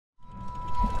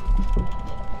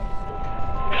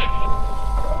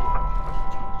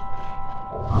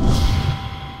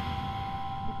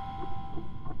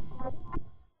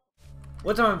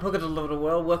What's up, my Pokemon of the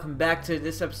world? Welcome back to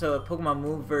this episode of Pokemon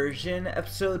Moon version,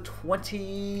 episode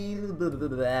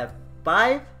 25.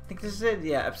 I think this is it.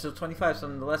 Yeah, episode 25. So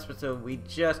in the last episode, we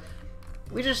just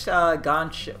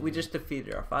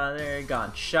defeated our father,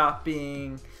 gone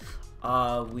shopping. We had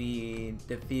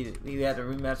a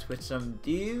rematch with some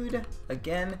dude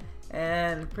again,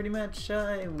 and pretty much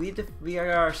we got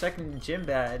our second gym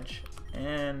badge,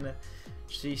 and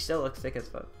she still looks thick as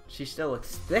fuck. She still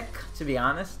looks thick, to be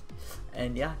honest.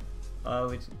 And yeah,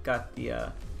 we got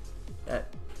the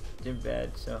that gym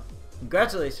badge. So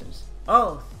congratulations!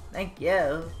 Oh, thank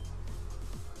you.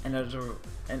 And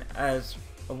as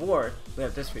reward, we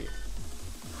have this for you.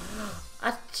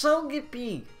 A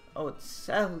Togepi. Oh, it's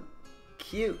so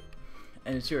cute,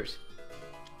 and it's yours.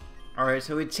 All right,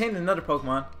 so we changed another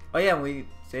Pokemon. Oh yeah, we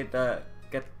saved the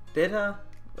Gatita,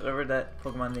 whatever that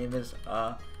Pokemon name is.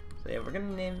 So yeah, we're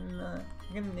gonna name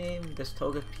this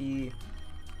Togepi.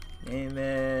 Name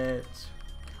it.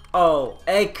 Oh,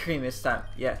 egg cream this time.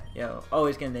 Yeah, yo,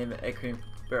 always gonna name it egg cream,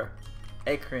 bro.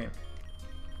 Egg cream.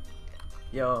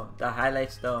 Yo, the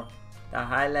highlights though. The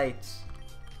highlights.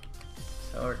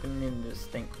 So we're gonna name this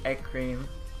thing egg cream.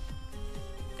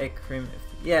 Egg cream.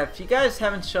 Yeah, if you guys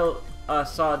haven't saw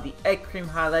the egg cream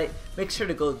highlight, make sure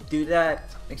to go do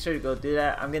that.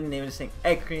 I'm gonna name this thing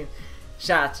egg cream.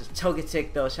 Shout out to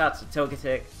Togetic though. Shout out to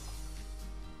Togetic.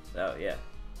 So yeah.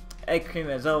 Egg cream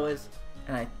as always,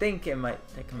 and I think it might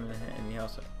come in handy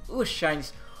also. Ooh,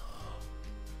 shinies.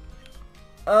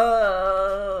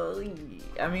 I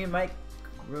mean, it might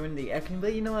ruin the egg cream,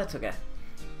 but you know what? It's okay.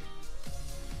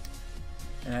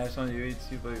 And I just want you to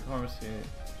see by pharmacy.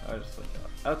 I'll just look it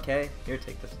up. Okay, here,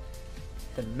 take this.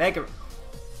 The Mega.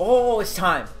 Oh, it's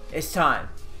time! It's time!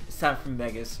 It's time for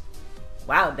Megas.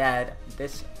 Wow, Dad,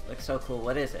 this looks so cool.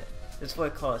 What is it? This is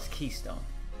what I call is Keystone.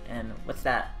 And what's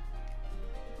that?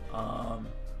 So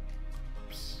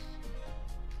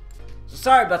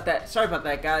sorry about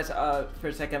that guys. For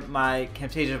a second my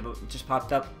Camtasia just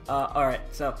popped up. Alright,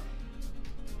 so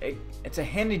it's a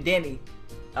handy dandy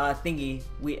thingy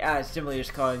we as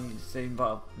simulators call it to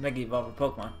evolve Mega Evolver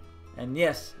Pokemon. And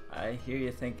yes, I hear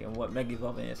you thinking what Mega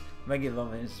Evolving is. Mega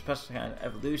Evolving is a special kind of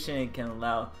evolution. It can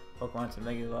allow Pokemon to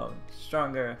Mega Evolve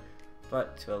stronger,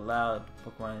 but to allow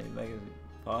Pokemon to Mega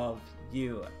Evolve,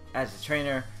 you as a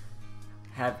trainer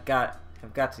have got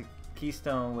to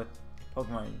Keystone with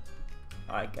Pokemon.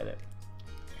 Oh, I get it.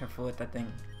 Careful with that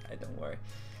thing. Don't worry.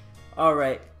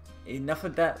 Alright, enough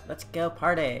of that. Let's go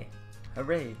party.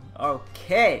 Hooray.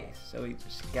 Okay, so we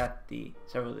just got the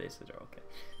several days that are okay.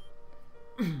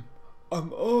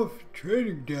 I'm off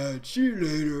training, Dad. See you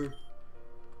later.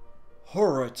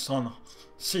 Alright, son.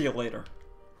 See you later.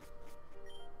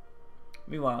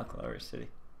 Meanwhile, Clover City.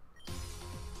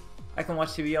 I can watch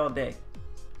TV all day.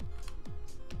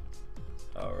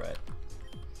 Alright.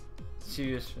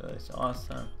 Seriously, it's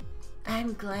awesome.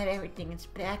 I'm glad everything is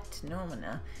back to normal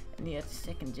now, and you have the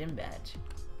second gym badge.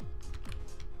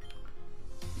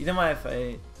 You don't mind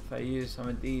if I use some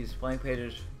of these blank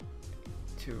pages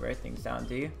to write things down,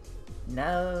 do you?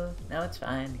 No, it's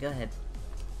fine. Go ahead.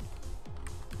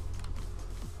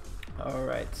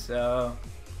 Alright, so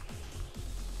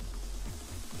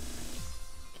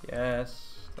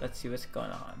yes, let's see what's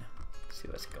going on.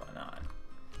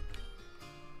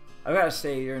 I gotta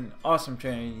say, you're an awesome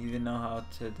trainer. You even know how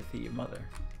to defeat your mother.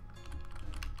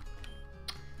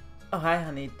 Oh, hi,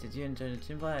 honey. Did you enjoy the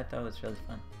gym play? I thought it was really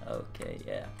fun. Okay,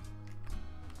 yeah.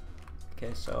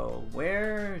 Okay, so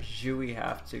where do we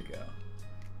have to go?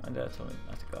 My dad told me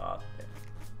not to go out there.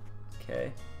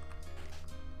 Okay.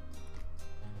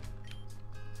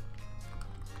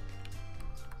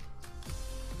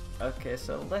 Okay,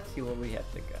 so let's see where we have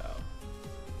to go.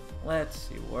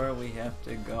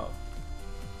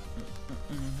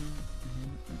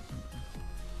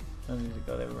 No need to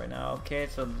go there right now. Okay,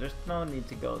 so there's no need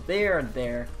to go there or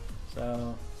there.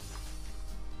 So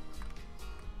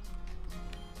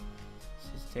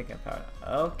she's taking power.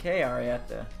 Okay,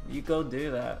 Arietta, you go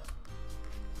do that.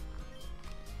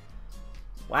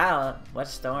 Wow, what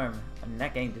storm! I'm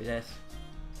not going to do this.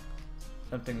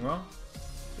 Something wrong?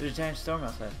 There's a giant storm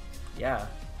outside. Yeah,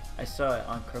 I saw it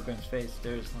on Krogram's face.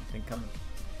 There's something coming.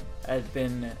 Has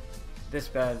been this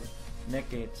bad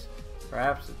decades.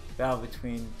 Perhaps a battle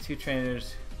between two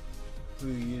trainers who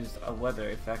used a weather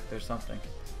effect or something.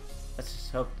 Let's just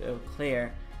hope it'll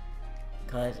clear,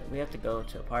 because we have to go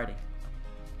to a party.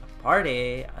 A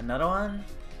party? Another one?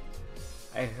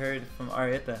 I heard from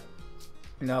Arietta.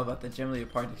 You know about the gym leader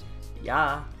parties.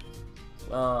 Yeah.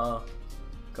 Well,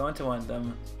 going to one of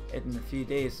them in a few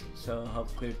days, so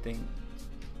help clear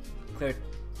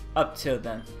up till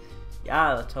then.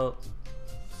 Yeah, let's hope.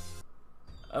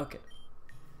 Okay.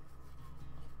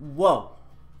 Whoa.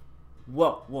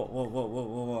 Whoa, whoa, whoa, whoa, whoa,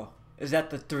 whoa, whoa. Is that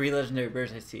the 3 legendary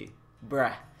birds I see?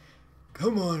 Bruh.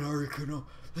 Come on, Articuno.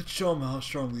 Let's show them how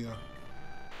strong we are.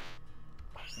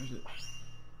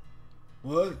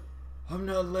 What? I'm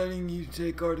not letting you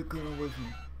take Articuno with me.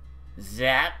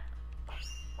 Zap.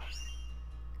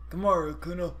 Come on,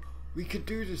 Articuno. We can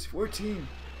do this. We're a team.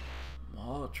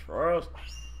 Oh, trust.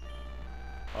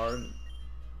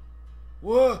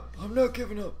 What? I'm not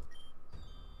giving up.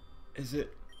 Is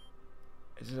it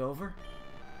over?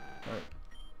 Alright.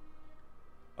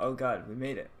 Oh god, we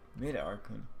made it. We made it,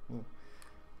 Articuno. Ooh.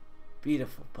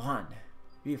 Beautiful bond.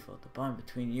 Beautiful. The bond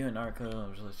between you and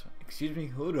Articuno is really strong. Excuse me,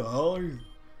 who the hell are you?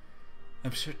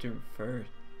 I'm searching for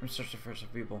some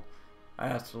people. I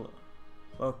asked the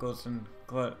locals in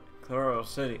Clarol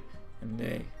City, and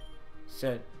they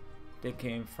said they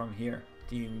came from here.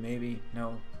 Do you maybe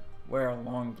know where a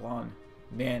long blonde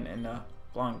man and a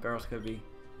blonde girl could be?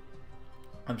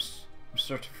 I'm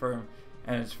searching for him,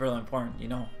 and it's really important, you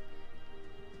know.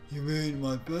 You mean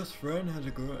my best friend has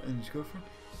a girl and his girlfriend?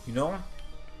 You know him?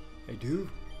 I do.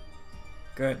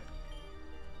 Good.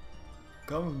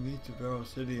 Come and meet to Barrow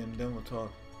City and then we'll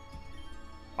talk.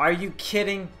 Are you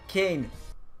kidding, Kane?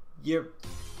 You're...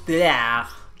 Blah.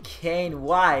 Kane,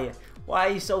 why? Why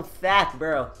are you so fat,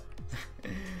 bro?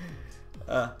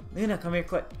 Luna, come here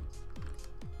quick.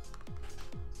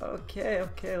 Okay,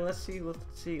 let's see what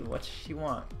she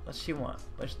want.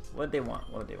 What they want.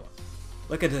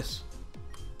 Look at this.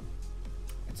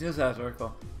 It's a news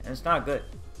article, and it's not good.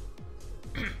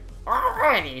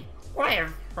 Alrighty,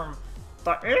 live from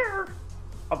the air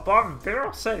above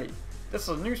Barrow City. This is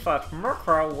a newsflash from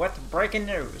Murkrow with breaking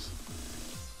news.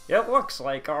 It looks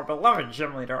like our beloved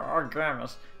gym leader,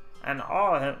 Argramus, and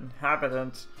all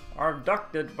inhabitants are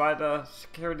abducted by the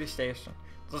security station.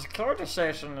 The security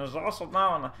station is also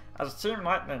known as Team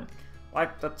Lightning,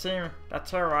 like the team that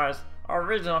terrorized our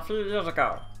region a few years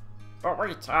ago. But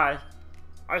wait, I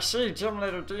see Gym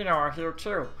Leader Dino here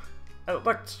too. It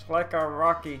looks like our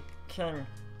Rocky King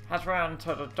has ran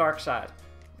to the dark side.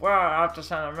 Well, I have to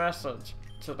send a message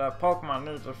to the Pokemon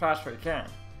needs as fast as we can.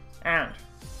 And,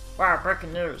 wow,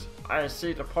 breaking news, I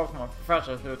see the Pokemon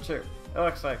Professor here too. It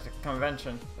looks like the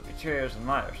convention of betrayers and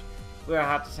liars. We'll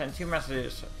have to send 2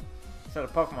 messages to the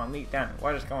Pokemon League then.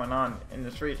 What is going on in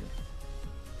this region?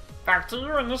 Back to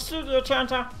you in the studio,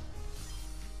 Chanta!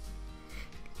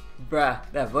 Bruh,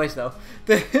 that voice though.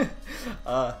 They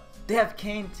have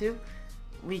Kane too?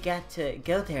 We got to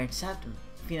go there and stop them.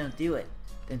 If you don't do it,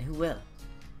 then who will?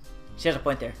 She has a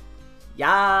point there.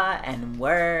 Yeah, and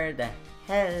where the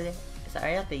hell is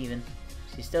Arietta even?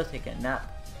 She's still taking a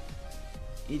nap.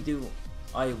 You do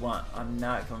all you want. I'm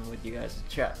not coming with you guys.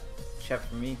 It's a trap. Trap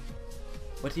for me?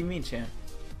 What do you mean, Chan?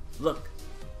 Look,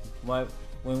 when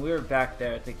we were back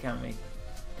there at the academy,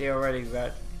 they already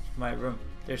read my room.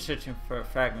 They're searching for a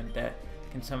fragment that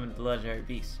can summon the legendary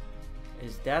beast.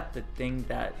 Is that the thing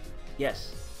that...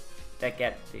 Yes, that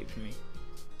Gat saved me.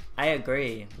 I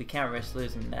agree. We can't risk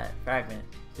losing that fragment.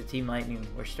 The Team Lightning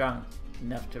were strong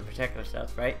enough to protect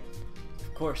ourselves, right?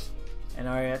 Of course. And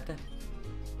Arietta?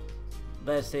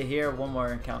 Let us stay here one more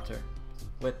encounter.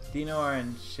 With Dino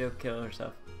and she'll kill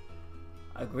herself.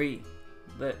 Agree.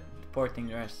 Let the poor thing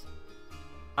rest.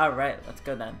 Alright, let's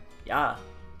go then. Yeah.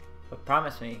 But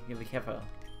promise me you'll be careful.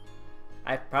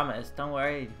 I promise. Don't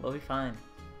worry. We'll be fine.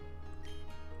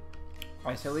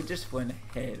 Alright, so we just went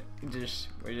ahead.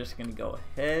 We're just gonna go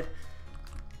ahead.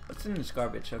 What's in this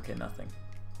garbage? Okay, nothing.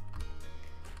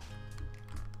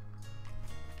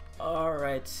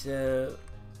 Alright, so...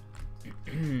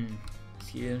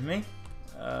 excuse me.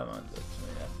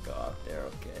 Let's go out there,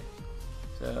 okay.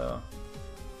 So...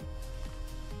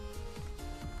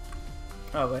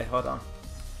 oh wait, hold on.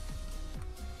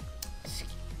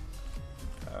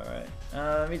 Alright,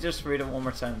 let me just read it one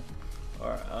more time.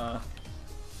 Or,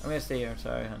 I'm gonna stay here, I'm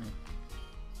sorry, honey.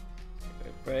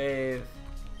 Very brave.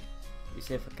 Be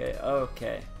safe, okay.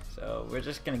 Okay, so we're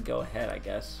just gonna go ahead, I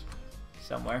guess.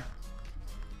 Somewhere.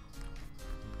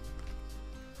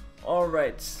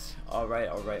 Alright.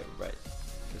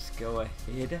 Let's go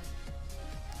ahead.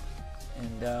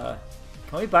 And,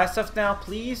 can we buy stuff now,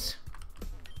 please?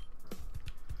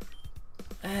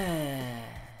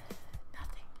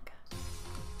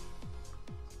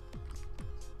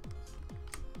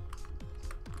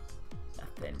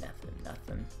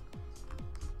 Nothing.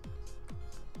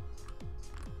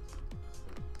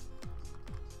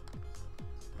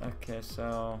 Okay,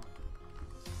 so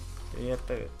we have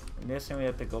to. I'm guessing we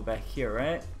have to go back here,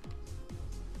 right?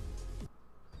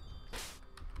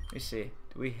 Let me see.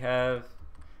 Do we have?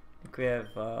 I think we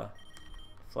have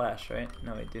Flash, right?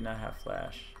 No, we do not have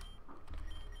Flash.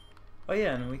 Oh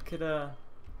yeah, and we could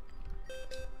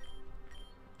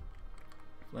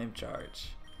Flame charge.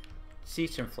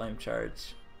 Siege and flame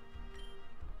charge.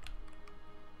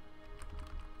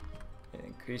 It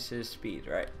increases speed,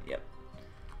 right? Yep.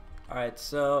 Alright,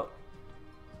 so...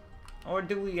 Or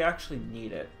do we actually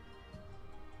need it?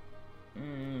 I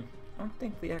don't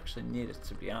think we actually need it,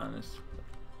 to be honest.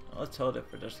 Let's hold it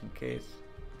for just in case.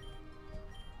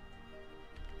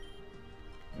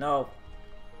 No.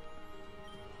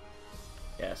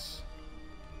 Yes.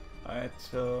 Alright,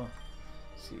 so...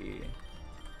 Let's see...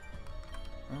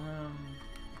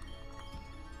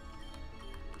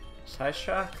 Side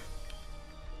shock?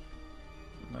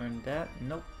 Learn that?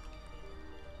 Nope.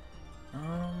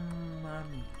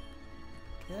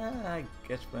 Yeah, I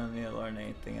guess we don't need to learn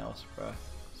anything else, bro.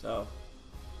 So,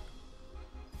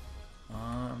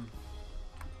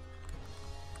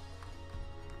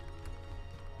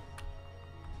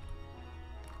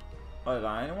 hold on,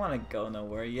 I don't want to go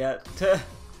nowhere yet.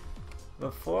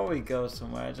 Before we go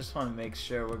somewhere, I just want to make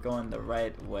sure we're going the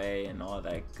right way and all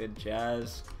that good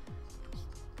jazz.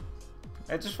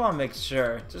 I just want to make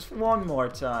sure, just one more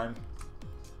time.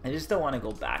 I just don't want to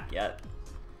go back yet.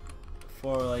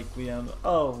 Before, like, we have,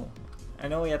 oh, I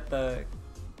know we have to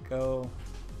go.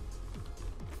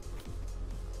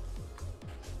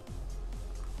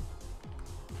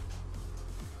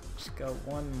 Just go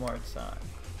one more time.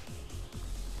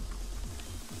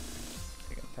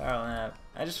 Take a power nap.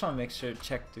 I just want to make sure to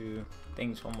check through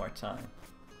things one more time.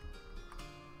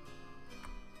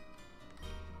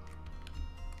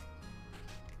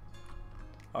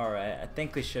 Alright, I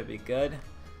think we should be good.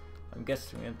 I'm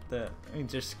guessing we have to, let me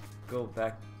just go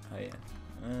back. Oh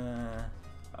yeah.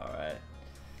 Alright.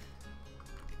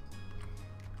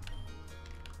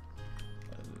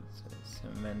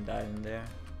 Some men died in there.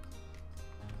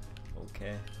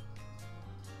 Okay.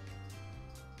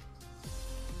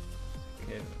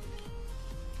 Okay.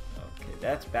 Okay,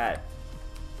 that's bad.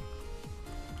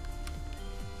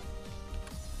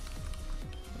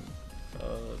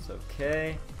 Oh, it's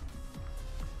okay.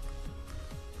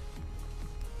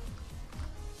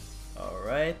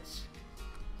 Alright.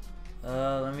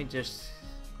 Let me just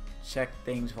check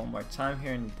things one more time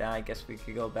here, and then I guess we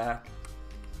could go back.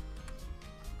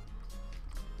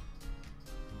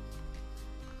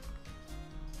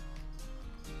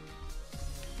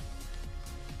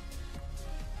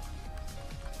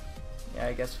 Yeah,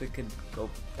 I guess we could go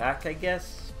back, I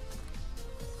guess.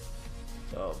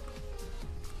 So,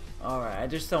 alright, I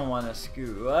just don't want to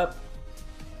screw up.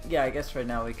 Yeah, I guess right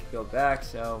now we could go back,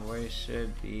 so we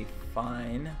should be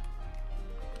fine.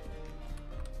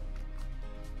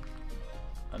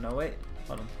 Oh no, wait,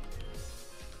 hold on.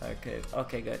 Okay,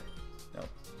 okay, good. No,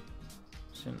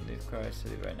 shouldn't leave Cry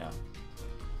City right now.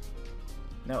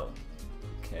 No,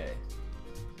 okay.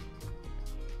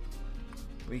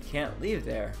 We can't leave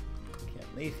there.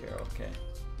 Can't leave here, okay.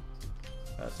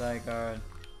 That's Zygarde.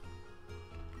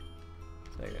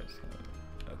 Zygarde's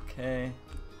gonna, okay.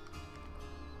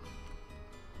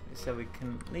 They said we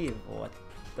couldn't leave. What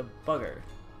the bugger?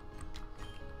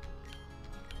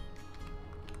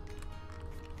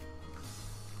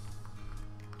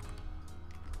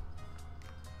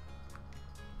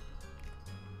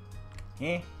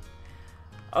 Eh?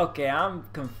 Okay, I'm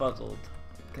confuzzled.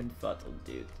 Confuzzled,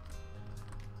 dude.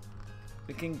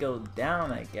 We can go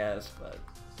down, I guess, but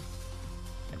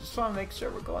I just want to make sure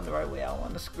we're going the right way. I don't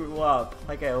want to screw up,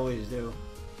 like I always do.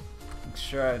 Make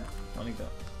sure I want to go.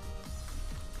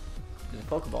 There's a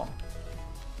Pokeball.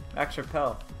 Max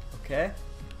Repel. Okay.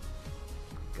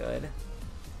 Good.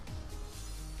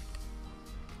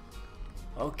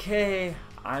 Okay,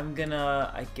 I'm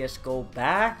gonna, I guess, go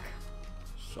back.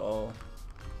 So.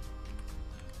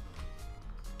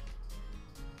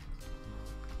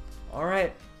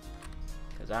 Alright.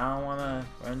 Because I don't want to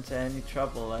run into any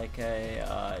trouble like, hey,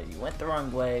 you went the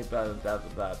wrong way, blah, blah, blah, blah,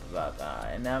 blah, blah, blah.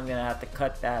 And now I'm going to have to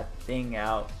cut that thing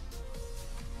out.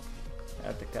 I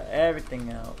have to cut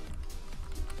everything out.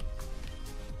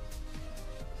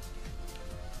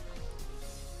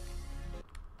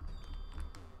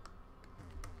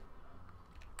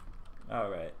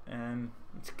 Alright, and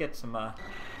let's get some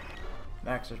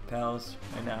Max Repels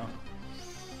right now.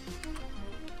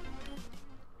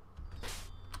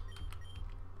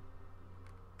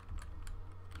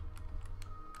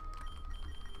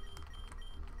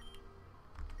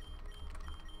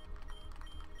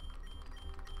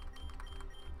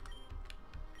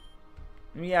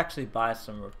 Let me actually buy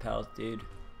some repels, dude.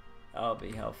 That'll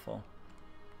be helpful.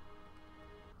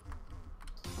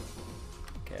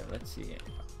 Okay, let's see.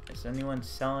 Is anyone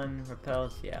selling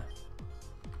repels? Yeah.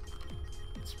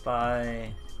 Let's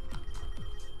buy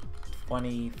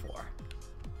 24.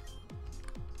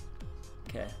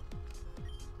 Okay.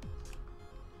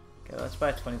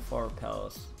 buy 24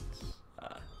 repels.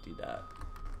 Do that.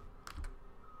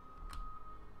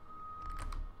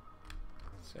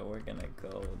 So we're gonna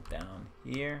go down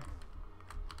here.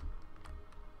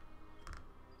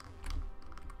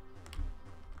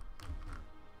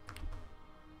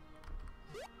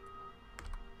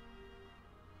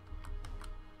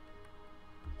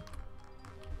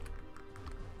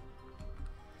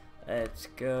 Let's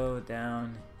go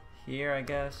down here, I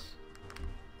guess.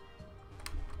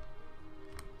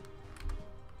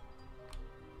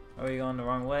 Are we going the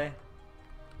wrong way?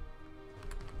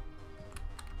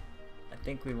 I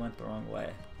think we went the wrong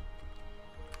way.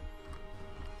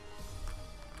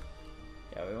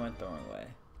 Yeah, we went the wrong way.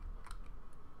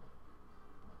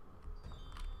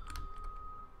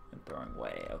 Went the wrong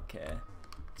way, okay.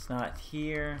 It's not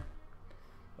here.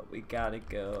 But we gotta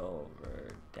go over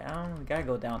down. We gotta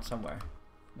go down somewhere.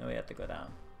 No, we have to go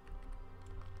down.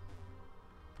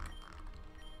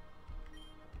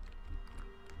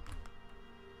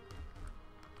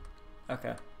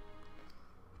 Okay.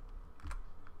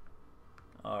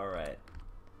 Alright.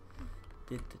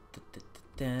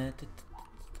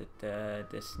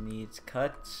 This needs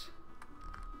cuts.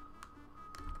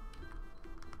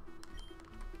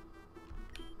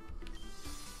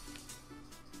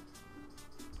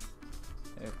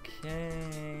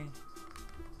 Okay.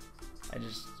 I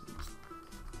just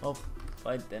hope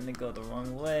I didn't go the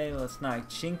wrong way. Let's not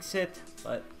jinx it,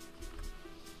 but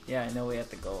yeah, I know we have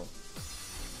to go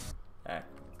back,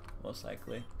 most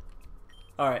likely.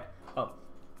 Alright. Oh.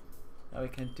 Now we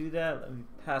can do that. Let me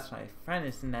pass. My friend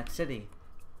is in that city.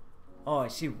 Oh, I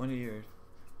see. One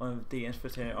of the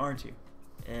infiltrated, aren't you?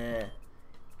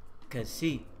 Cause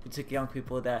see, we took young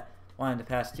people that wanted to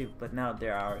pass too, but now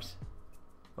they're ours.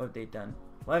 What have they done?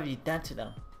 What have you done to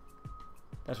them?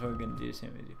 That's what we're gonna do the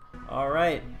same with you.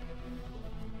 Alright.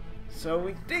 So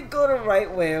we did go the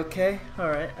right way, okay?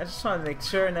 Alright. I just want to make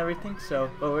sure and everything,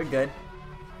 so, but we're good.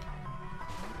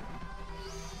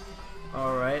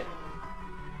 Alright.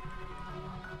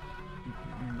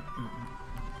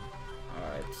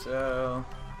 Alright, so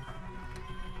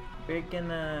we're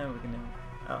gonna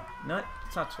oh, no,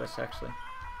 it's not switch actually.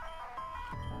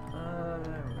 We're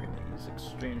gonna use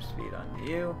extreme speed on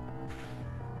you.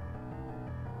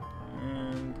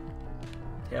 And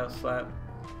tail slap.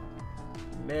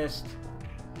 Missed.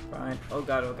 Fine. Oh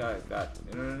god, oh god, oh god.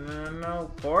 No, no, no, no,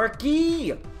 no.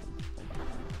 Porky!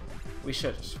 We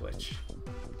should have switched.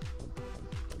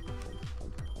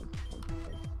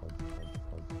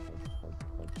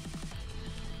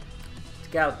 Let's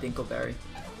get out Dinkleberry.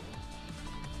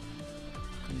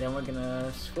 And then we're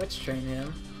gonna switch train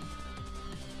him.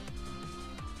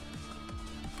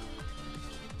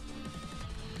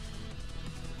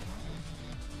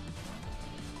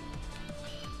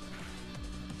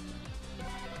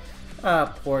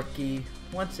 Ah, Porky,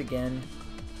 once again.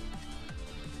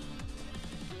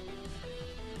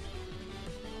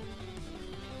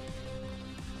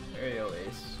 Aerial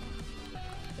Ace.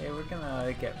 Hey, we're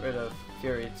gonna get rid of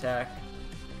Fury Attack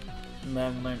and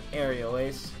then learn Aerial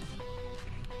Ace.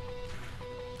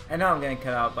 I know I'm gonna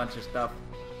cut out a bunch of stuff.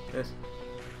 This.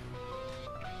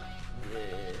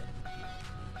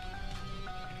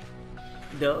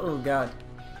 Yeah. Oh god.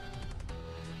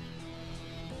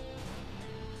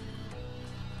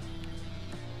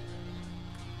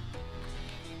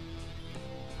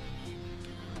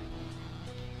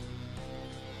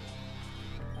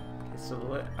 So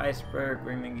the iceberg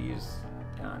we're gonna use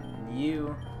on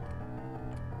you.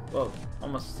 Whoa,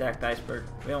 almost attacked iceberg.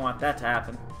 We don't want that to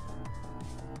happen.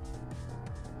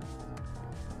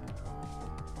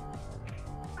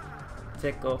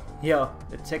 Tickle. Yo,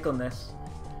 the tickleness.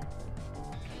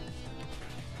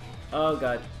 Oh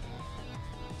god.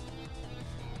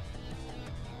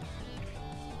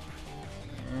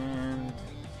 And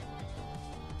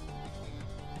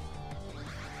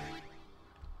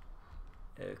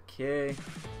okay.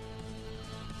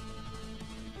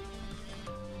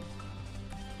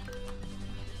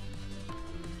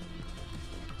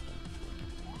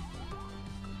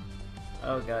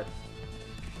 Oh god.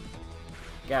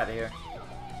 Get out of here.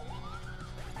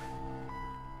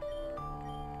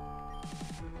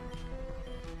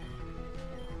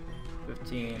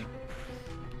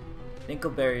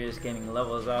 Dinkleberry is gaining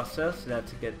levels also, so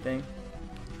that's a good thing.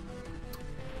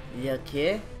 Yeah,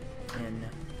 okay. And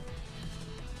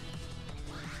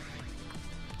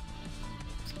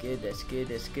it's good, that's good,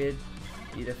 that's good.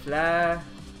 Eat a fly.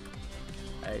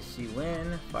 I see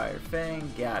win. Fire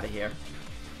Fang. Get out of here.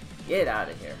 Get out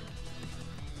of here.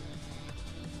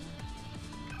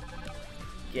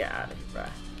 Get out of here, bruh.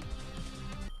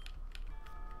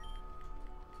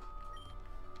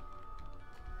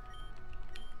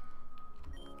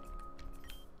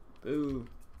 Boo.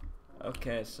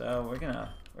 Okay, so we're gonna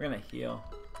heal.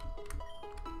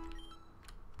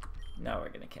 No, we're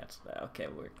gonna cancel that. Okay,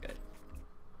 we're good.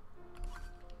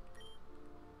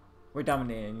 We're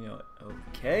dominating, you know.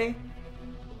 Okay.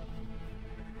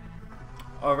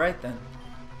 Alright then.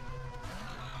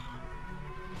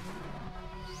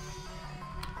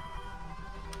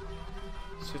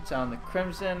 Switch on the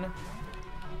Crimson.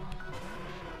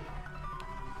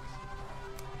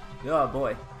 Oh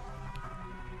boy.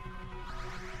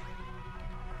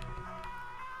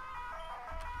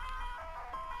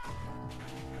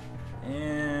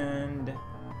 And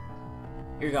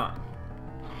you're gone.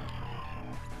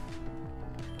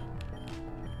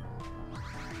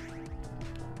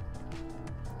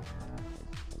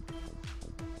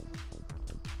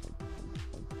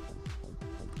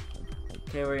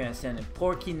 Okay, we're gonna send in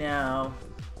Porky now.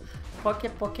 Porky,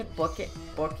 Porky, Porky,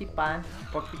 Porcupine,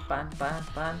 Porcupine,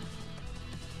 Pine.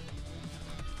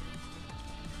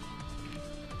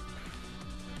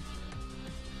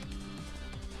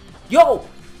 Yo!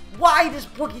 Why does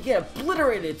Porky get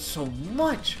obliterated so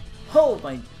much? Oh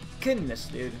my goodness,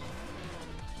 dude.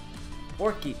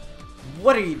 Porky,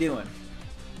 what are you doing?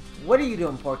 What are you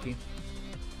doing, Porky?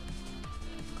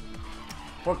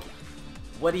 Porky,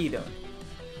 what are you doing?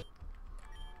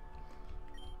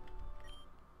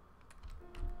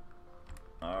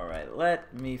 Alright,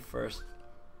 let me first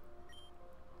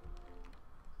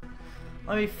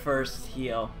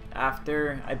heal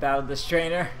after I battled this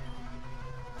trainer.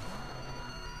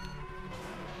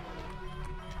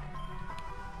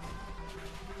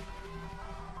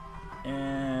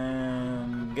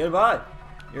 And goodbye.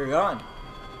 You're gone.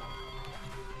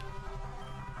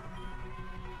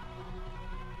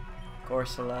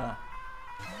 Corsola.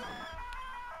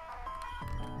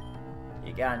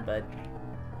 You gone, bud.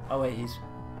 Oh wait, he's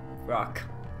rock.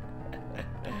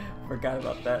 Forgot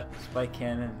about that. Spike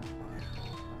cannon.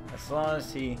 As long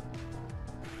as he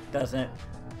doesn't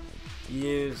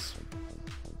use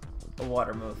a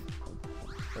water move,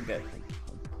 we're good.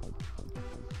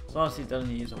 As long as he doesn't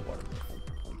use a water move.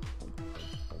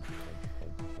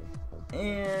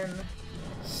 And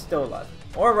still alive.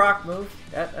 Or rock move.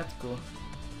 That's cool.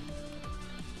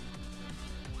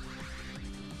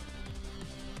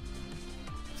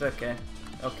 It's okay.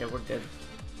 Okay, we're good.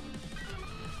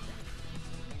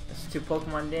 That's 2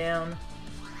 Pokemon down.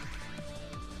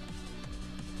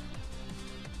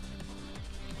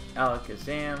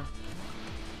 Alakazam.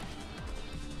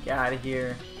 Get out of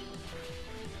here.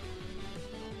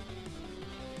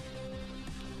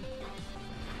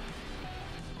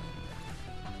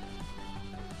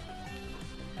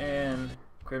 And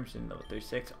Crimson level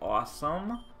 36.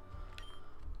 Awesome.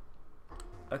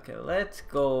 Okay, let's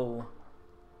go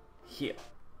heal.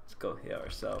 Let's go heal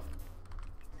ourselves.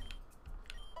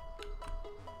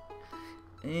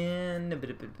 And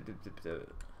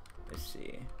let's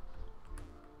see.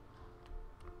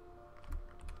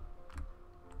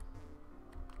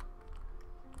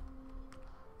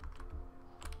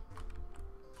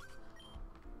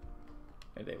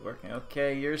 Are they working?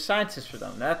 Okay, you're a scientist for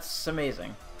them. That's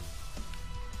amazing.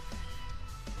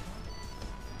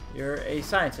 You're a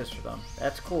scientist for them.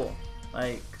 That's cool.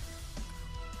 Like,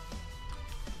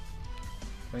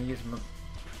 I'm gonna use my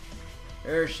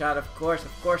air shot, of course.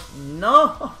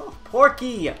 No,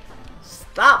 Porky,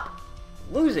 stop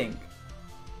losing.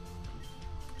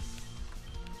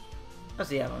 Does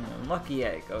he have an unlucky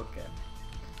egg? Okay.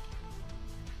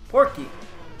 Porky,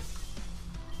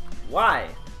 why?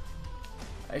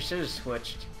 I should have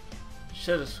switched.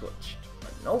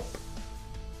 But nope.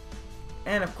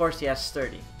 And of course he has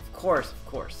sturdy. Of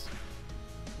course.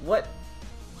 What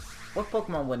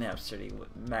Pokemon wouldn't have sturdy with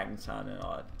Magneton and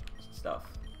all that stuff?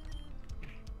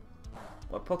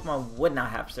 What Pokemon would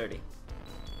not have sturdy?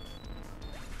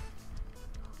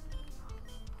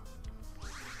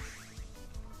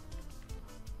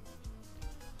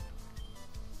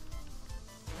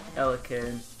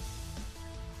 Elekid.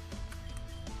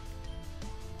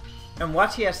 And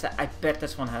watch, he has that. I bet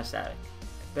this one has static.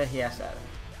 I bet he has static.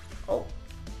 Oh.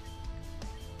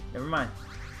 Never mind.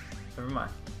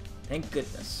 Thank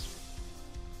goodness.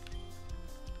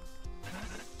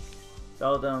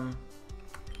 Beldum.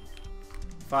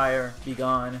 Fire. Be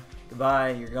gone.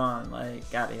 Goodbye. You're gone. Like,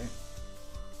 get out of here.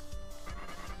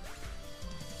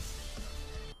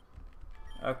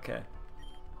 Okay.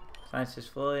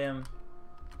 Scientist William.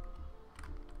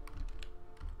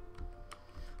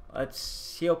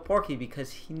 Let's heal Porky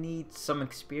because he needs some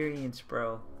experience,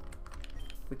 bro.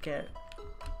 We can't.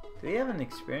 Do we have an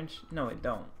experience? No, we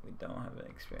don't. We don't have an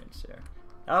experience there.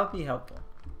 That would be helpful.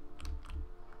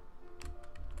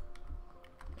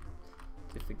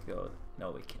 If we go,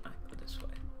 no, we cannot go this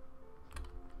way.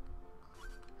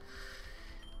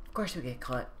 Of course we get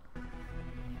caught.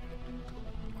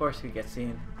 Of course we get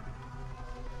seen.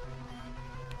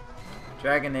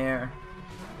 Dragonair.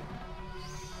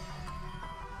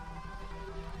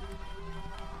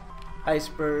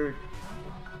 Iceberg.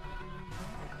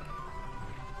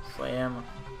 Slam.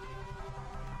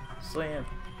 Slam.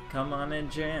 Come on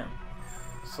and jam.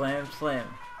 Slam, slam.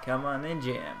 Come on and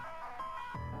jam.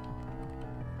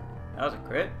 That was a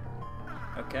crit?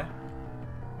 Okay.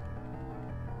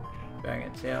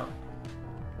 Dragon tail.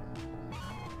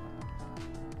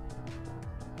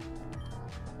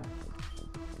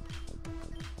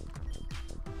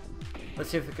 Let's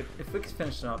see if we could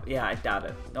finish it up. Yeah, I doubt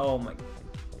it. Oh my.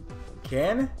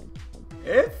 Can?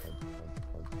 If?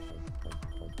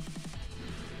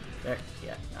 There,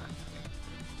 yeah, nah.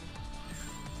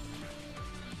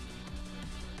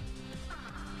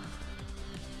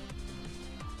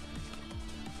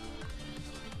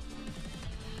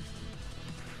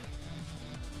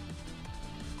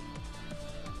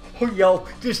 Oh, yo,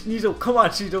 just Sneasel, come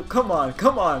on, Sneasel, come on,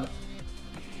 come on.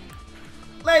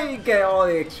 Let me get all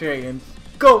the experience.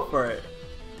 Go for it.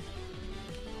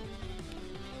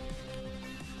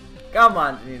 Come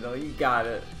on, Sneasel, you got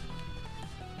it.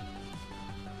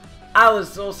 I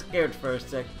was so scared for a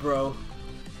sec, bro.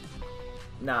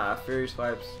 Nah, Fury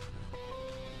Swipes.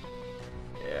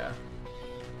 Yeah.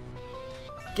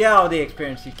 Get all the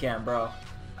experience you can, bro.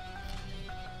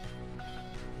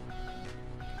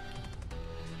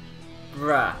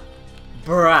 Bruh.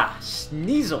 Bruh.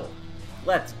 Sneasel.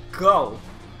 Let's go.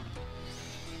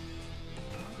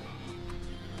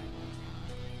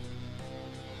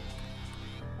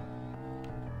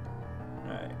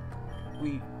 Alright.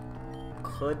 We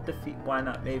could defeat. Why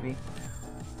not? Maybe.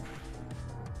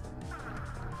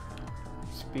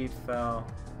 Speed fell.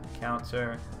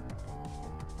 Counter.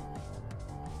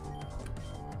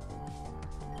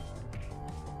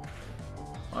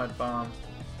 Mud bomb.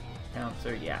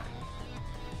 Counter. Yeah.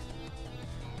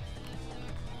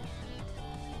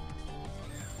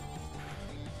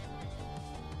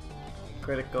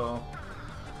 Critical,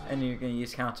 and you're gonna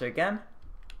use counter again.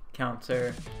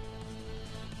 Counter.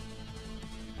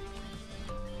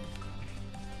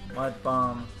 Mud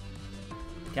bomb.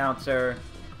 Counter.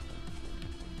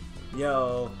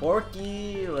 Yo,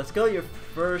 Porky, let's go. Your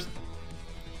first,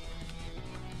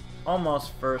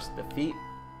 almost first defeat.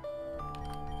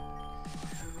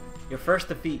 Your first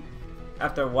defeat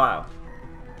after a while.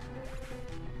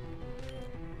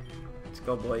 Let's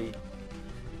go, boy.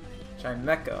 Shine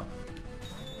Mecho.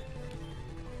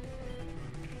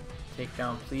 Take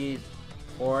down, please.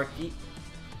 Porky.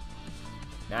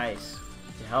 Nice.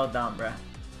 You held down, bruh.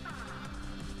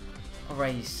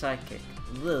 Alright, he's psychic.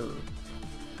 Ugh.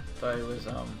 Thought it was,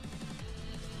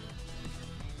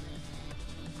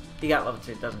 he got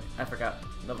levitate, doesn't he? I forgot.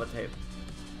 Levitate.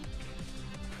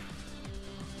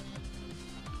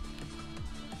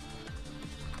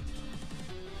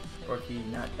 Porky, you're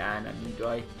not dying on me,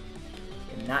 boy.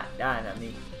 You're not dying on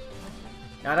me.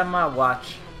 Not on my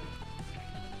watch.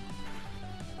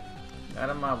 Not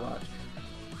on my watch.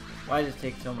 Why does it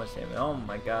take so much damage? Oh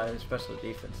my god, his special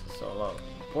defense is so low.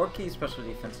 Porky's special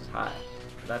defense is high.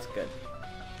 That's good.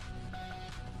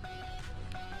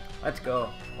 Let's go.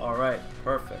 Alright,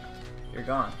 perfect. You're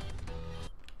gone.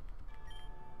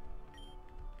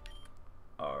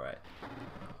 Alright.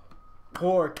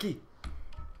 Porky!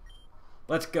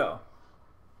 Let's go.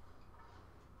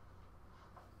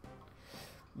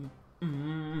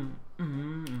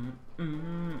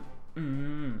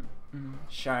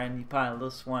 Shiny pile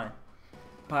of swine.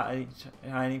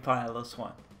 Shiny pile of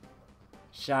swine.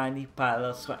 Shiny pile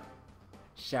of swine.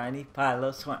 Shiny pile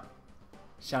of swine.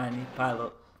 Shiny pile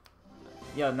of...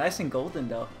 Yo, nice and golden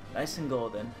though. Nice and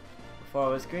golden. Before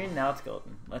it was green, now it's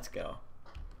golden. Let's go.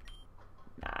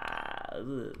 Nah.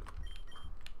 Ugh.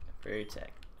 Fairy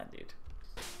tech. That dude.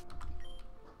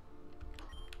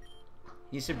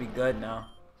 He should be good now.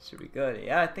 Should be good.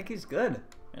 Yeah, I think he's good.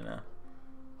 You know.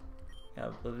 Yeah,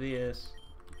 Oblivious.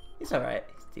 He's alright.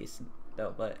 He's decent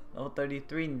though, but level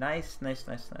 33, nice, nice,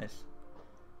 nice, nice.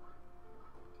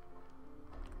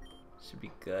 Should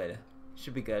be good.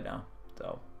 Should be good now.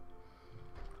 So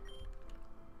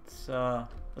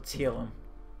let's heal him.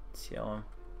 Let's heal him.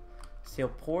 Let's heal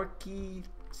Porky.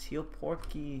 Let's heal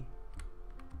Porky.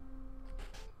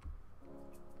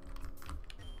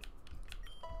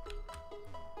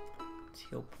 Let's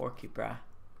heal Porky, bruh.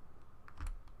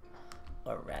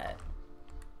 Alright.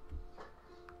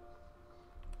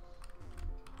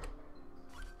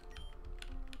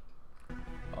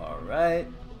 Alright.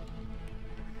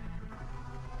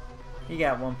 You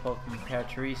got one Pokemon,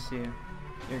 Pachirisu.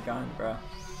 You're gone, bro.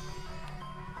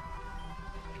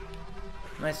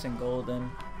 Nice and golden.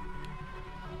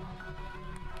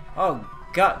 Oh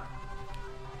god.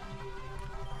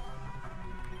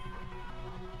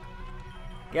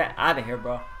 Get out of here,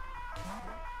 bro.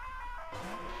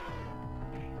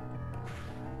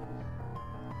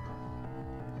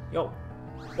 Yo,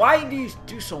 why do you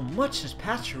do so much as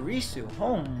Pachirisu?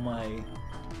 Oh my.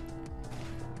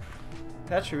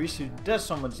 Pachirisu does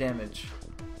so much damage.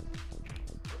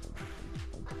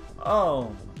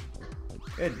 Oh,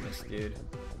 goodness, dude.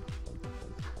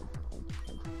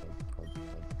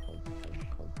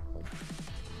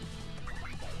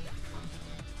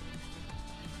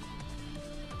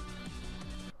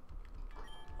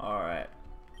 Alright.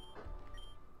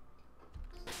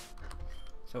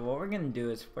 So what we're gonna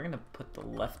do is we're gonna put the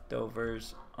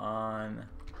leftovers on.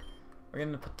 We're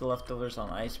gonna put the leftovers on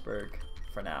Iceberg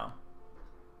for now.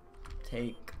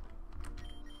 Take,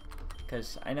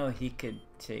 because I know he could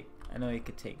take. I know he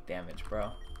could take damage,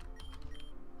 bro.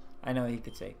 I know he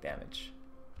could take damage.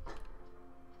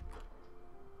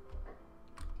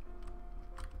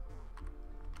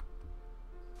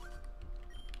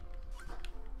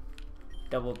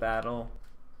 Double battle.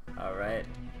 Alright.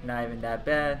 Not even that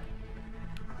bad.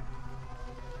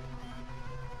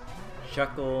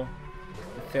 Shuckle.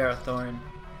 Ferrothorn.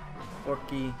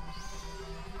 Forky.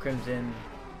 Crimson.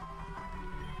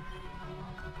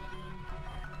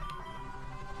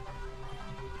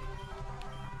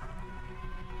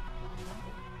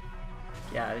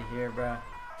 Get out of here, bro.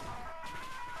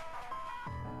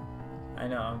 I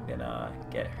know I'm gonna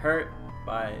get hurt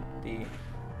by the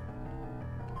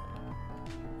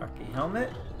Rocky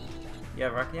Helmet? Yeah,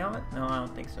 Rocky Helmet? No, I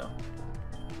don't think so.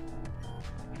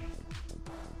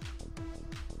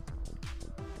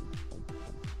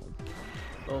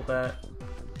 Roll that.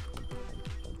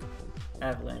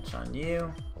 Avalanche on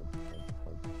you.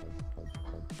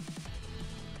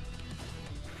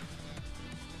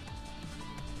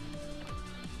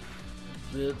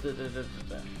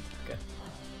 Okay.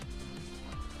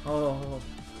 Oh.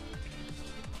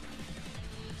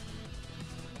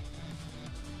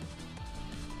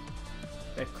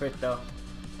 That crit though.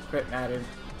 Crit mattered.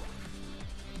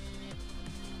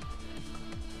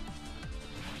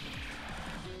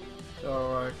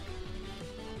 Forward.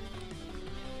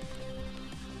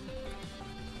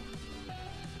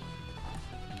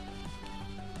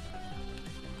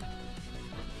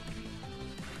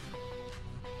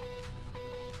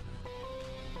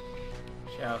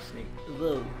 Shall sneak.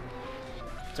 Whoa.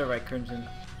 It's alright, Crimson.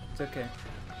 It's okay.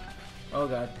 Oh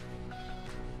god.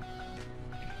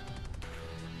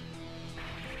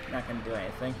 Not gonna do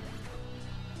anything.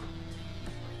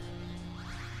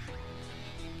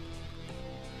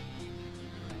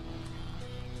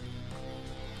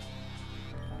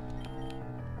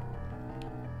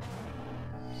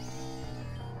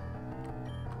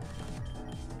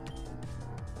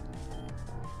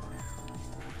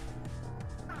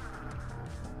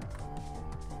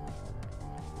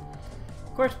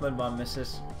 Of course Mud Bomb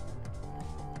misses.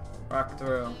 Rock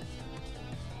through.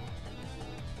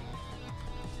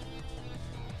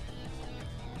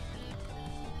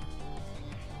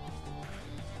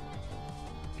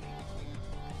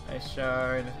 Ice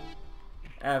Shard.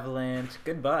 Avalanche.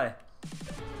 Goodbye.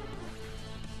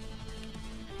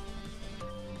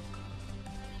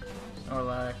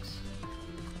 Snorlax.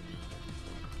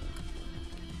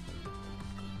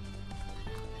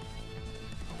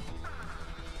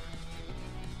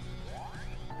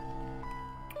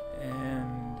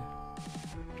 And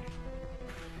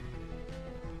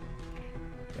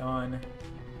Yawn.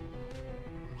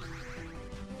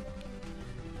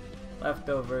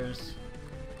 Leftovers.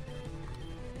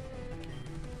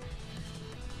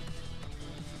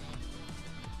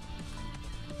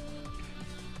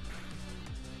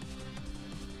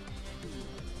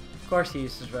 Of course he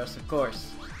uses rest, of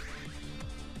course.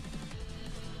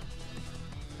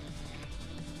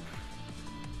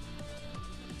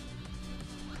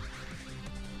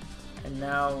 And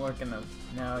now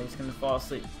now he's gonna fall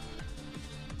asleep.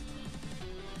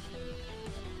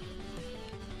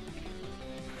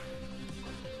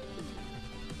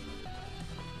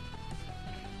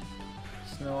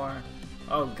 Snore.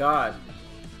 Oh god.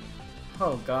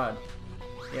 Oh god.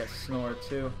 Yes, snore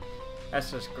too.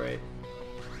 That's just great.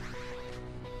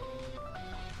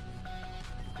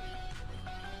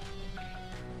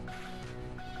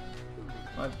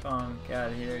 Mud Bomb, get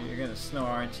out of here. You're gonna snore,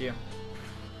 aren't you?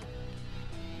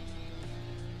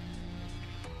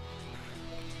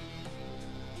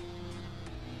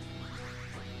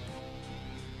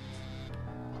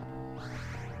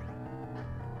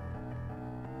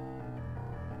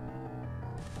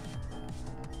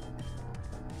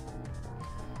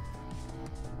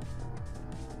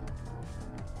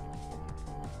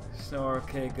 Snore,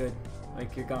 okay, good.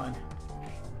 Like, you're gone.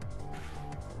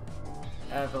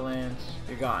 Avalanche,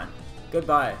 you're gone.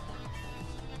 Goodbye.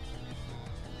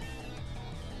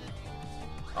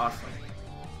 Awesome.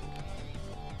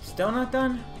 Still not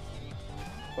done?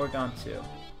 Or gone too?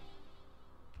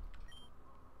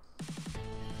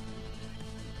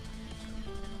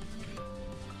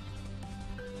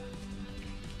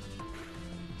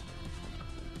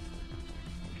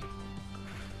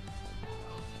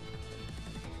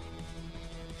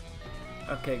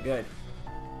 Okay, good.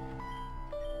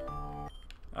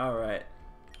 Alright.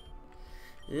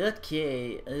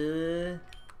 Okay, I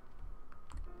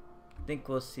think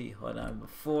we'll see. Hold on.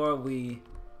 Before we...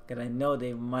 because I know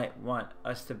they might want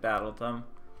us to battle them.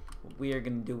 What we are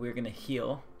going to do, we're going to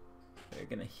heal. We're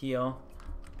going to heal.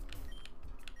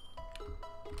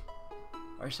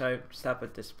 Or should I stop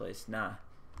at this place? Nah.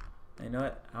 You know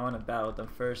what? I want to battle them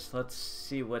first. Let's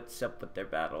see what's up with their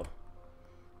battle.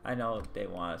 I know they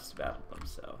want us to battle them,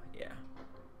 so yeah.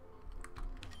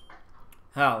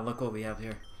 Oh, look what we have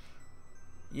here.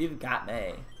 You've got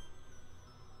me.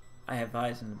 I have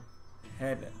eyes in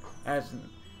head,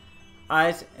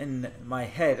 eyes in my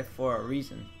head for a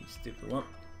reason. You stupid lump.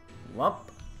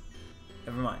 Lump.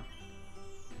 Never mind.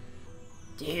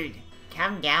 Dude,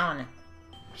 calm down.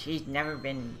 She's never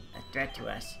been a threat to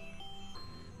us.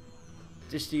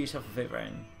 Just do yourself a favor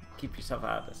and keep yourself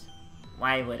out of this.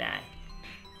 Why would I?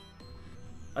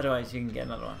 Otherwise, you can get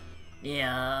another one.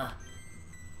 Yeah.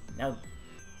 Now,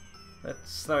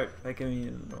 let's start by giving you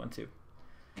another one too.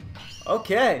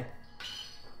 Okay.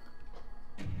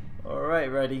 All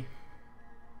right, ready.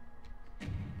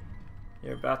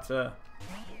 You're about to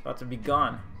be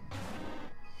gone.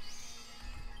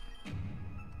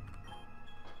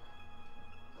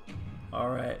 All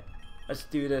right, let's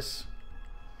do this.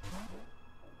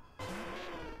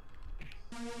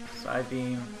 Side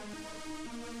beam.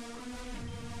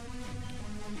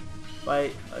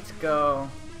 Fight, let's go.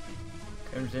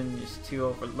 Crimson is too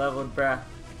over leveled, bruh.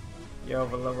 You're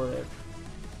over leveled.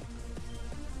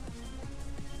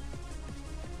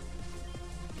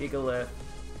 Gigalith.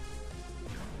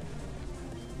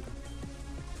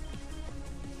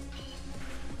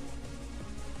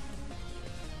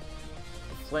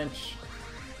 Flinch.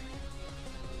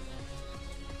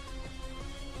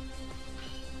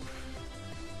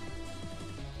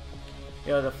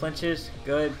 Yo, the flinches,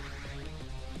 good.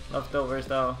 Leftovers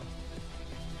though.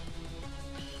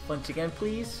 Flinch again,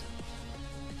 please.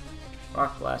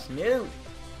 Rock blast, no.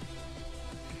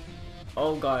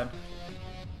 Oh god.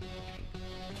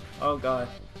 Oh god.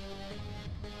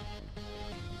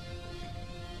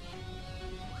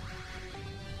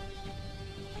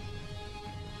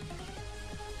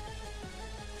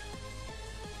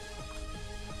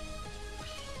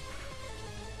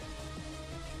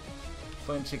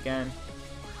 Flinch again.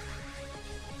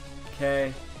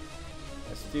 Okay.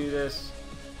 Let's do this.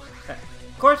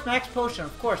 Of course, max potion.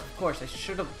 Of course. I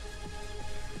should have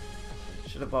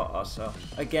bought also.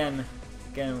 Again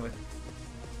with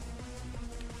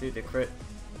the crit.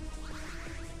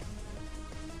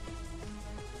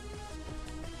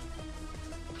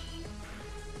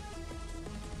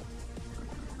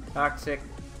 Toxic.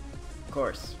 Of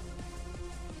course.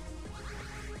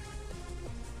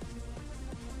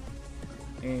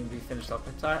 And we finished off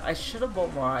the time. I should have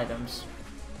bought more items.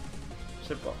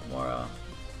 Should have bought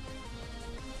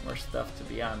more stuff, to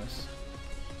be honest.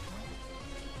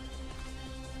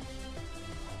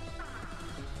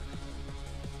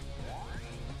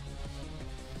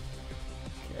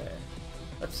 Okay,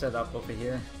 let's set up over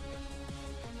here.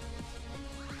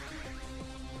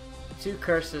 2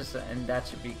 curses, and that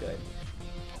should be good.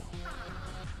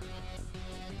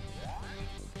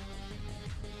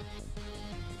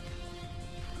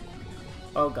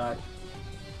 Oh god.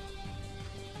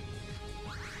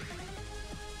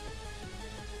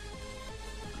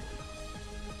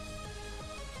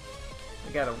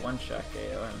 We got a one-shot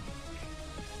KO and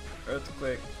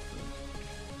Earthquake.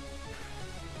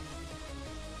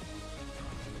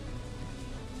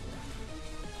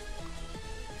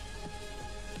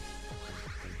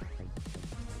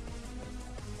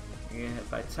 You're gonna hit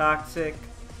by Toxic.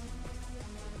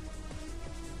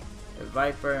 The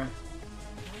Viper.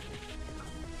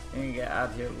 You're gonna get out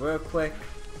of here real quick.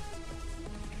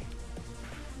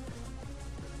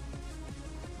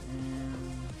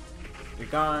 And you're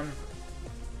gone.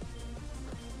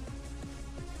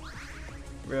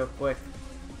 Real quick.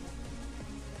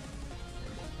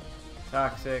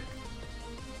 Toxic.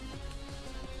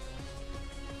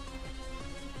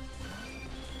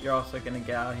 You're also gonna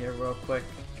get out of here real quick.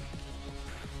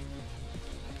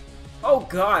 Oh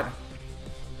god!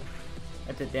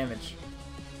 That did damage.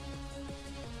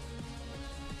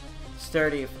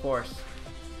 sturdy, of course.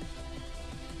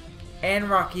 And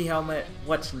Rocky helmet.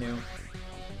 What's new?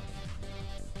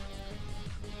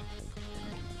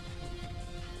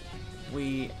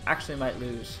 We actually might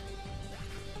lose.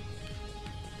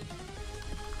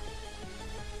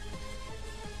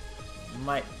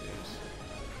 Might lose.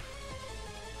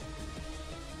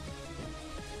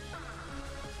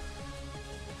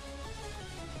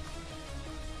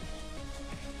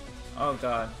 Oh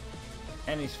god.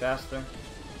 And he's faster.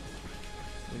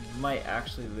 We might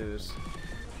actually lose.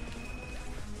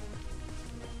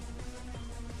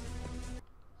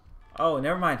 Oh,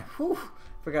 never mind. Whew.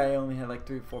 Forgot I only had like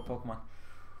 3 or 4 Pokemon.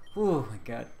 Oh my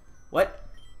god. What?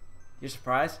 You're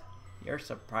surprised? You're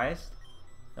surprised?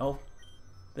 No.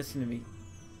 Listen to me.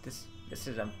 This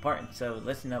is important, so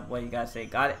listen up what you gotta say.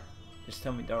 Got it? Just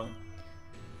tell me, darling.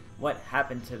 What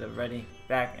happened to the ready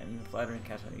back and fluttering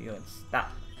castle? You and stop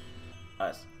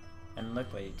us. And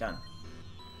look what you've done.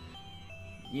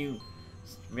 You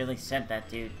really sent that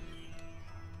dude.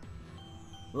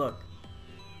 Look.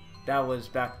 That was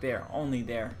back there. Only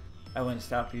there. I wouldn't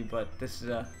stop you, but this is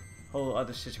a whole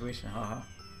other situation. Haha.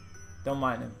 Don't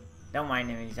mind him. Don't mind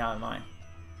him, he's out of mine.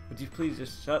 Would you please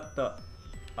just shut the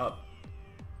up?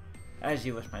 As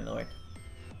you wish, my lord.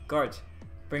 Guards,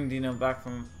 bring Dino back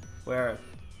from where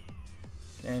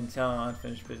and tell him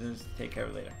unfinished business to take care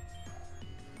of later.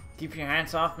 Keep your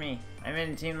hands off me. I'm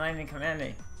in Team Lightning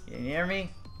Commander. You hear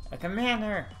me? A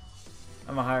commander!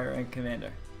 I'm a higher rank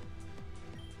commander.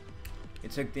 You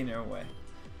took Dino away.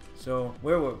 So,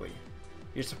 where were we?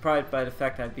 You're surprised by the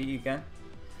fact I beat you again?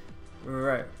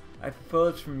 Right. I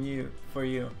fulfilled for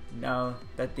you now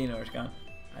that Dino is gone.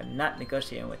 I'm not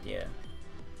negotiating with you.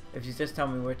 If you just tell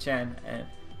me where Chan and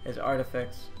his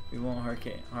artifacts, we won't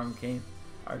harm Kane,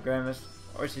 our Gramus,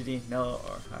 Orchidee, Mello,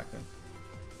 or Hakun.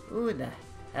 Who the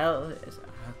hell is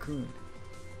Hakun?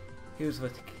 He was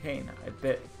with Kane. I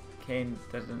bet Kane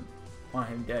doesn't want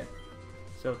him dead.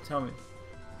 So tell me,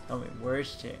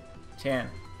 where's Chan?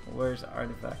 Where's the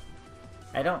artifact?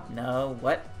 I don't know.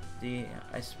 What?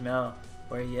 I smell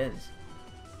where he is.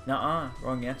 Nuh-uh,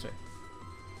 wrong answer.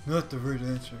 Not the right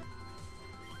answer.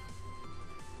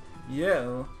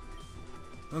 Yo.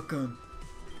 How come?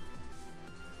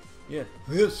 Yeah.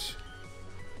 Yes.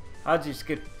 How'd you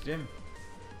skip Jim?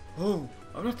 Oh,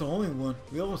 I'm not the only one.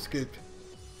 We all skipped.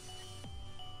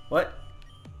 What?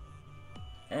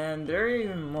 And there are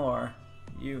even more.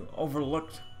 You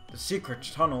overlooked the secret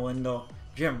tunnel in the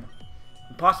gym.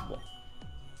 Impossible.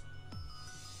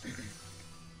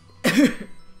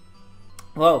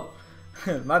 Whoa.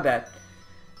 My bad.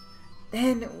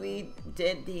 Then we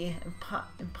did the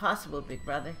impossible, big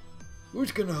brother.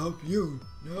 Who's gonna help you?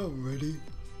 Now, ready?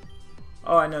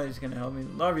 Oh, I know he's gonna help me.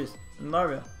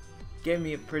 Laria gave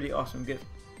me a pretty awesome gift.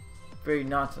 Very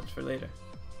nonsense for later.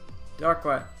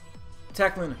 Darkrai.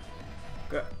 Attack Luna.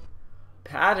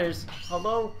 Patters.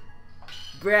 Hello?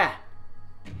 Brah.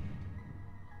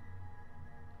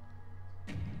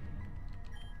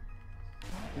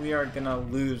 We are gonna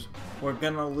lose. We're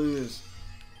gonna lose.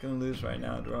 Gonna lose right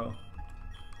now, bro.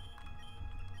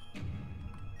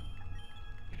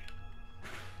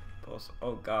 Pulse.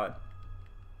 Oh god.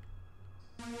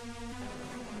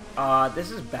 This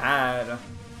is bad.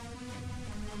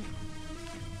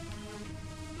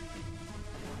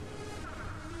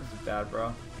 This is bad,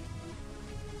 bro.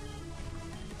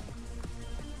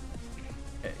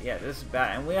 Yeah, this is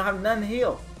bad, and we don't have none to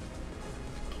heal.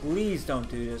 Please don't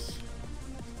do this.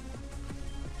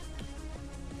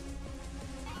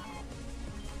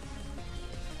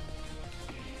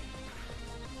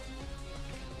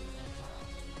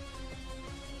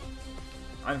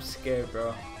 I'm scared,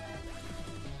 bro.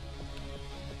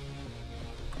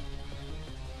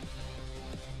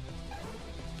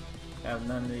 I have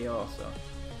none of the also.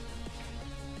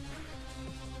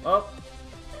 Oh,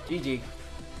 GG.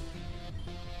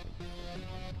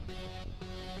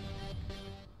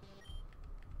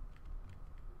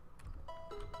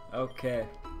 Okay.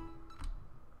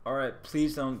 Alright,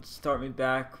 please don't start me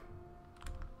back.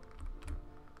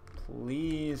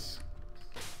 Please.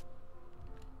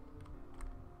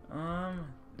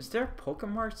 Is there a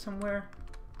Pokemart somewhere?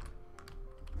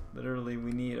 Literally,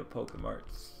 we need a Pokemart.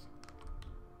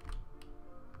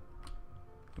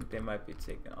 I think they might be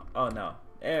taken off. Oh no,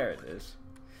 there it is.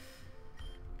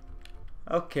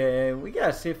 Okay, we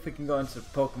gotta see if we can go into the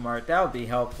Pokemart. That would be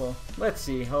helpful. Let's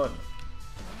see, hold on.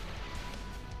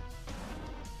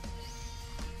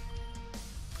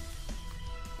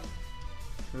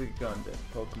 We can go into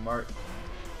Pokemart.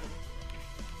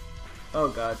 Oh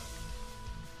god.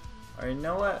 Or you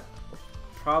know what?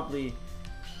 Probably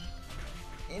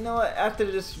you know what? After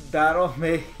this battle,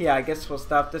 maybe, yeah, I guess we'll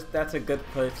stop this. That's a good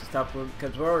place to stop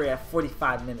because we're already at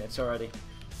 45 minutes already.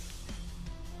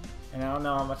 And I don't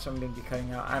know how much I'm going to be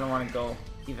cutting out. I don't want to go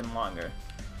even longer.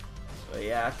 So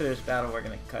yeah, after this battle, we're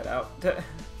going to cut out.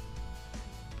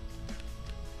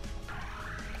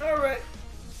 Alright.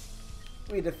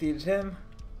 We defeated him.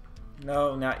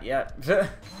 No, not yet.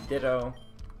 Ditto.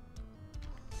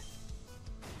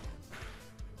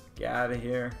 Get out of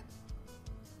here.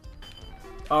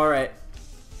 Alright.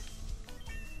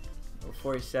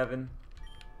 47.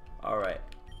 Alright.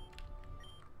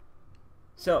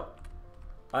 So,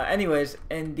 anyways,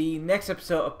 in the next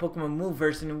episode of Pokemon Move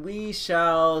version, we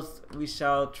shall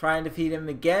try and defeat him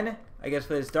again. I guess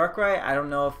with his Darkrai. I don't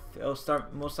know if it'll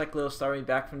start. Most likely, it'll start me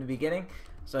back from the beginning.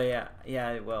 So yeah,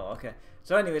 it will. Okay.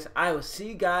 So anyways, I will see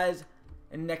you guys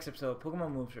in the next episode of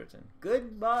Pokemon Move version.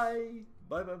 Goodbye.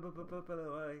 Bye.